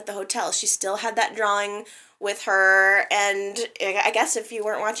Adam at the hotel, she still had that drawing with her, and I guess if you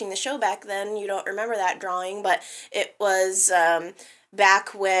weren't watching the show back then, you don't remember that drawing, but it was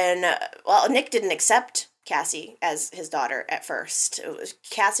back when, Nick didn't accept Cassie as his daughter at first.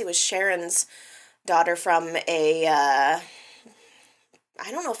 Cassie was Sharon's daughter from I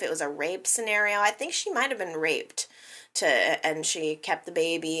don't know if it was a rape scenario. I think she might have been raped and she kept the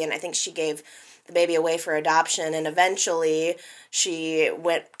baby, and I think she gave the baby away for adoption, and eventually she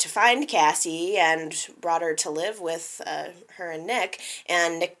went to find Cassie and brought her to live with her and Nick,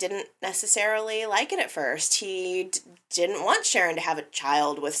 and Nick didn't necessarily like it at first. He didn't want Sharon to have a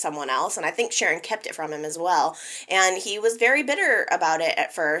child with someone else, and I think Sharon kept it from him as well, and he was very bitter about it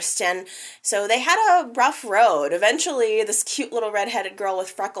at first, and so they had a rough road. Eventually, this cute little redheaded girl with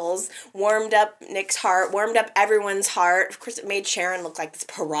freckles warmed up Nick's heart, warmed up everyone's heart. Of course, it made Sharon look like this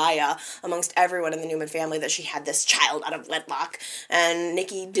pariah amongst everyone in the Newman family that she had this child out of wedlock, and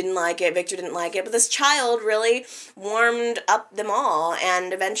Nikki didn't like it, Victor didn't like it, but this child really warmed up them all,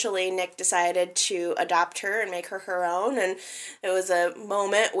 and eventually Nick decided to adopt her and make her her own. And it was a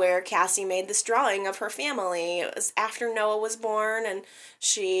moment where Cassie made this drawing of her family. It was after Noah was born, and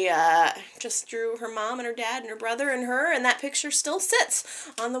she just drew her mom and her dad and her brother and her, and that picture still sits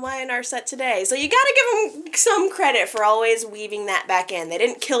on the Y&R set today. So you gotta give them some credit for always weaving that back in. They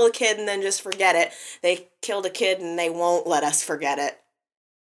didn't kill a kid and then just forget it. They killed a kid and they won't let us forget it.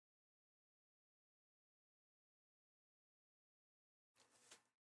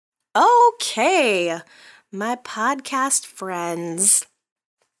 Okay, my podcast friends.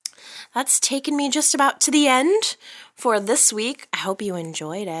 That's taken me just about to the end for this week. I hope you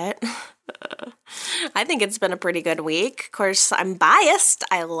enjoyed it. I think it's been a pretty good week. Of course, I'm biased.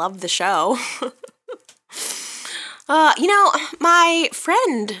 I love the show. My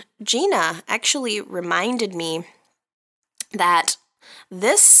friend Gina actually reminded me that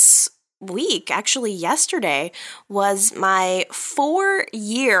this week, actually yesterday, was my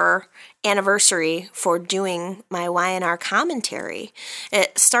 4-year anniversary for doing my Y&R commentary.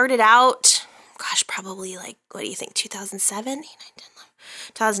 It started out, probably 2007, 8, 9, 10, 11.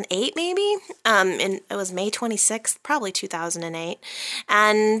 2008 maybe, and it was May 26th, probably 2008,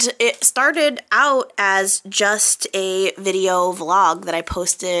 and it started out as just a video vlog that I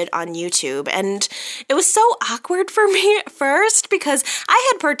posted on YouTube, and it was so awkward for me at first because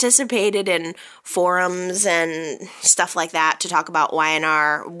I had participated in forums and stuff like that to talk about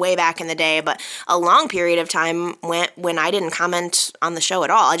YNR way back in the day, but a long period of time went when I didn't comment on the show at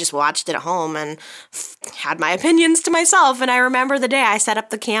all. I just watched it at home and had my opinions to myself, and I remember the day I set up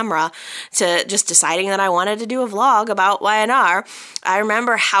the camera to just deciding that I wanted to do a vlog about YNR. I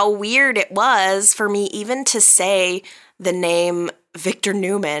remember how weird it was for me even to say the name Victor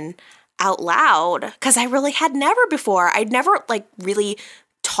Newman out loud, because I really had never before. I'd never really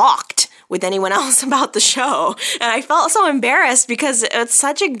talked with anyone else about the show, and I felt so embarrassed because it's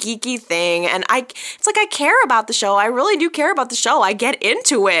such a geeky thing, and it's like I care about the show. I really do care about the show. I get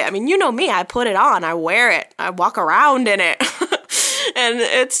into it. I mean, you know me, I put it on, I wear it, I walk around in it. And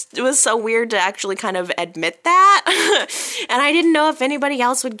it was so weird to actually kind of admit that. And I didn't know if anybody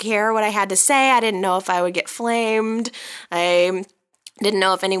else would care what I had to say. I didn't know if I would get flamed. I didn't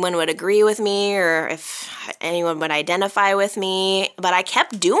know if anyone would agree with me or if anyone would identify with me, but I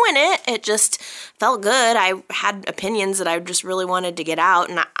kept doing it. It just felt good. I had opinions that I just really wanted to get out,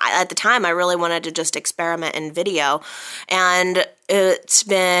 and at the time, I really wanted to just experiment in video, and it's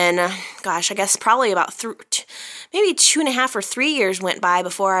been, I guess probably about maybe 2.5 or 3 years went by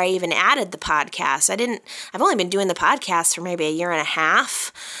before I even added the podcast. I've only been doing the podcast for maybe 1.5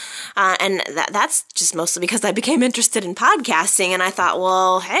 years. And that's just mostly because I became interested in podcasting, and I thought,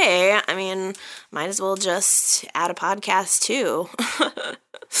 well, hey, I mean, might as well just add a podcast too.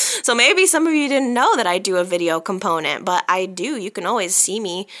 So maybe some of you didn't know that I do a video component, but I do. You can always see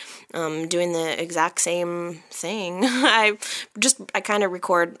me doing the exact same thing. I kind of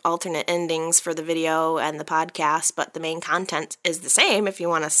record alternate endings for the video and the podcast, but the main content is the same. If you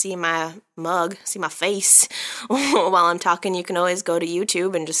want to see my mug, see my face while I'm talking, you can always go to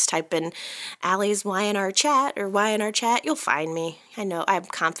YouTube and just type in Allie's YNR chat or YNR chat. You'll find me. I know, I'm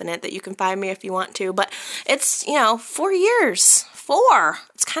confident that you can find me if you want to, but it's, 4 years. 4.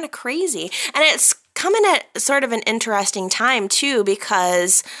 It's kind of crazy. And it's coming at sort of an interesting time too,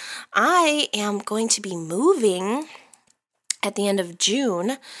 because I am going to be moving at the end of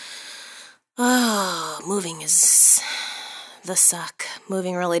June. Oh, moving is the suck.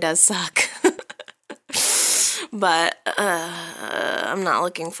 Moving really does suck. But I'm not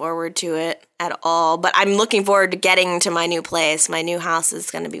looking forward to it at all. But I'm looking forward to getting to my new place. My new house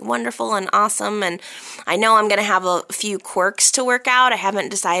is going to be wonderful and awesome. And I know I'm going to have a few quirks to work out. I haven't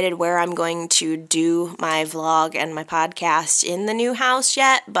decided where I'm going to do my vlog and my podcast in the new house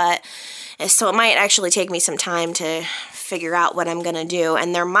yet. But so it might actually take me some time to figure out what I'm going to do.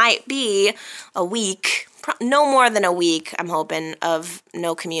 And there might be a week, no more than a week, I'm hoping, of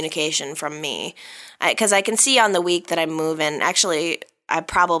no communication from me. Because I can see on the week that I'm moving, actually, I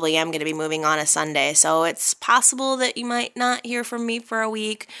probably am going to be moving on a Sunday, so it's possible that you might not hear from me for a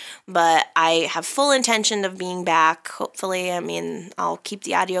week, but I have full intention of being back, hopefully. I mean, I'll keep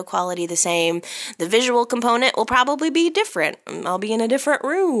the audio quality the same. The visual component will probably be different. I'll be in a different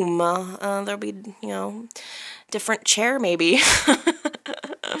room. There'll be, different chair maybe.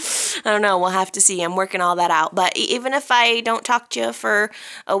 I don't know. We'll have to see. I'm working all that out. But even if I don't talk to you for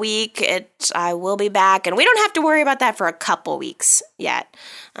a week, I will be back. And we don't have to worry about that for a couple weeks yet.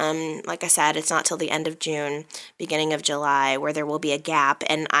 Like I said, it's not till the end of June, beginning of July, where there will be a gap.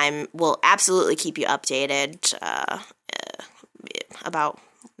 And will absolutely keep you updated about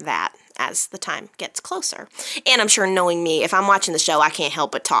that as the time gets closer. And I'm sure, knowing me, if I'm watching the show, I can't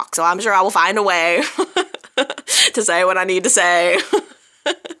help but talk. So I'm sure I will find a way to say what I need to say.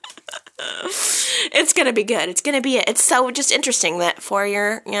 It's going to be good. It's so just interesting that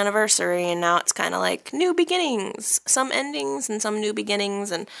 4-year anniversary, and now it's kind of like new beginnings, some endings and some new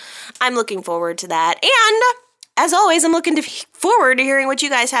beginnings, and I'm looking forward to that. And as always, I'm looking forward to hearing what you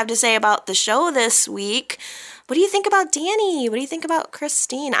guys have to say about the show this week. What do you think about Danny? What do you think about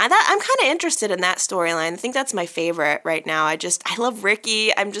Christine? I'm kind of interested in that storyline. I think that's my favorite right now. I love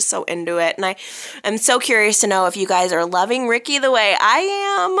Ricky. I'm just so into it. And I'm so curious to know if you guys are loving Ricky the way I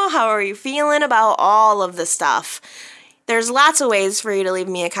am. How are you feeling about all of the stuff? There's lots of ways for you to leave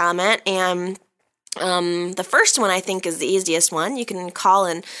me a comment. And the first one I think is the easiest one. You can call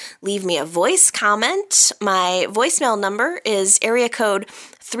and leave me a voice comment. My voicemail number is area code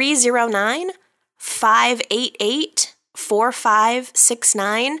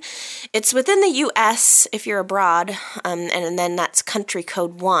 309-588-4569. It's within the U.S. if you're abroad, and then that's country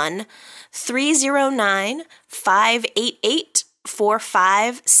code 1,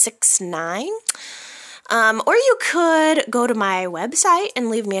 309-588-4569. Or you could go to my website and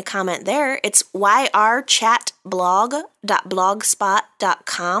leave me a comment there. It's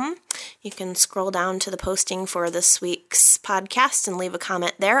yrchatblog.blogspot.com. You can scroll down to the posting for this week's podcast and leave a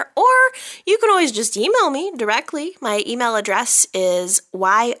comment there. Or you can always just email me directly. My email address is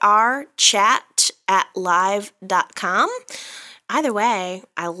yrchat@live.com. Either way,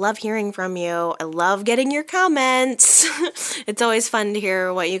 I love hearing from you. I love getting your comments. It's always fun to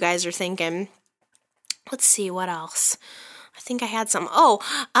hear what you guys are thinking. Let's see, what else? I think I had some.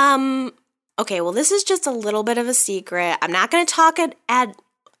 Okay, well, this is just a little bit of a secret. I'm not going to talk ad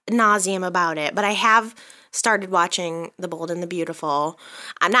nauseum about it, but I have started watching The Bold and the Beautiful.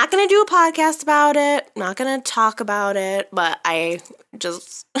 I'm not going to do a podcast about it. I'm not going to talk about it, but I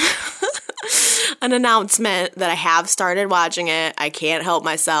just... an announcement that I have started watching it. I can't help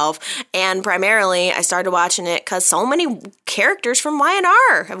myself. And primarily, I started watching it because so many characters from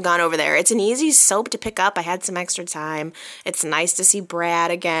Y&R have gone over there. It's an easy soap to pick up. I had some extra time. It's nice to see Brad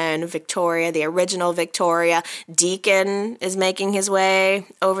again, Victoria, the original Victoria. Deacon is making his way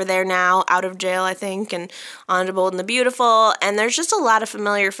over there now, out of jail, I think, and on to Bold and the Beautiful. And there's just a lot of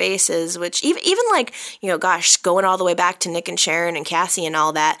familiar faces, which even like, going all the way back to Nick and Sharon and Cassie and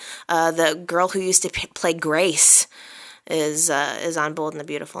all that, the girl who used to play Grace is on Bold and the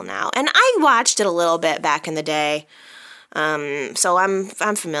Beautiful now. And I watched it a little bit back in the day. So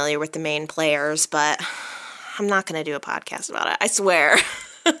I'm familiar with the main players, but I'm not going to do a podcast about it. I swear.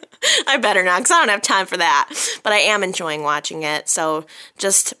 I better not, because I don't have time for that. But I am enjoying watching it. So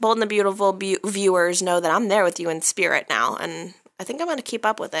just Bold and the Beautiful viewers know that I'm there with you in spirit now. And I think I'm going to keep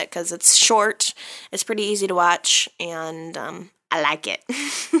up with it because it's short. It's pretty easy to watch. And I like it.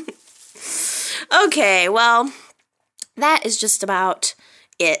 Okay, well, that is just about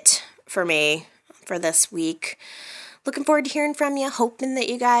it for me for this week. Looking forward to hearing from you, hoping that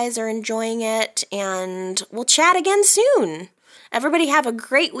you guys are enjoying it, and we'll chat again soon. Everybody have a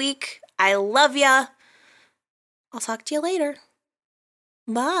great week. I love ya. I'll talk to you later.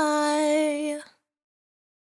 Bye.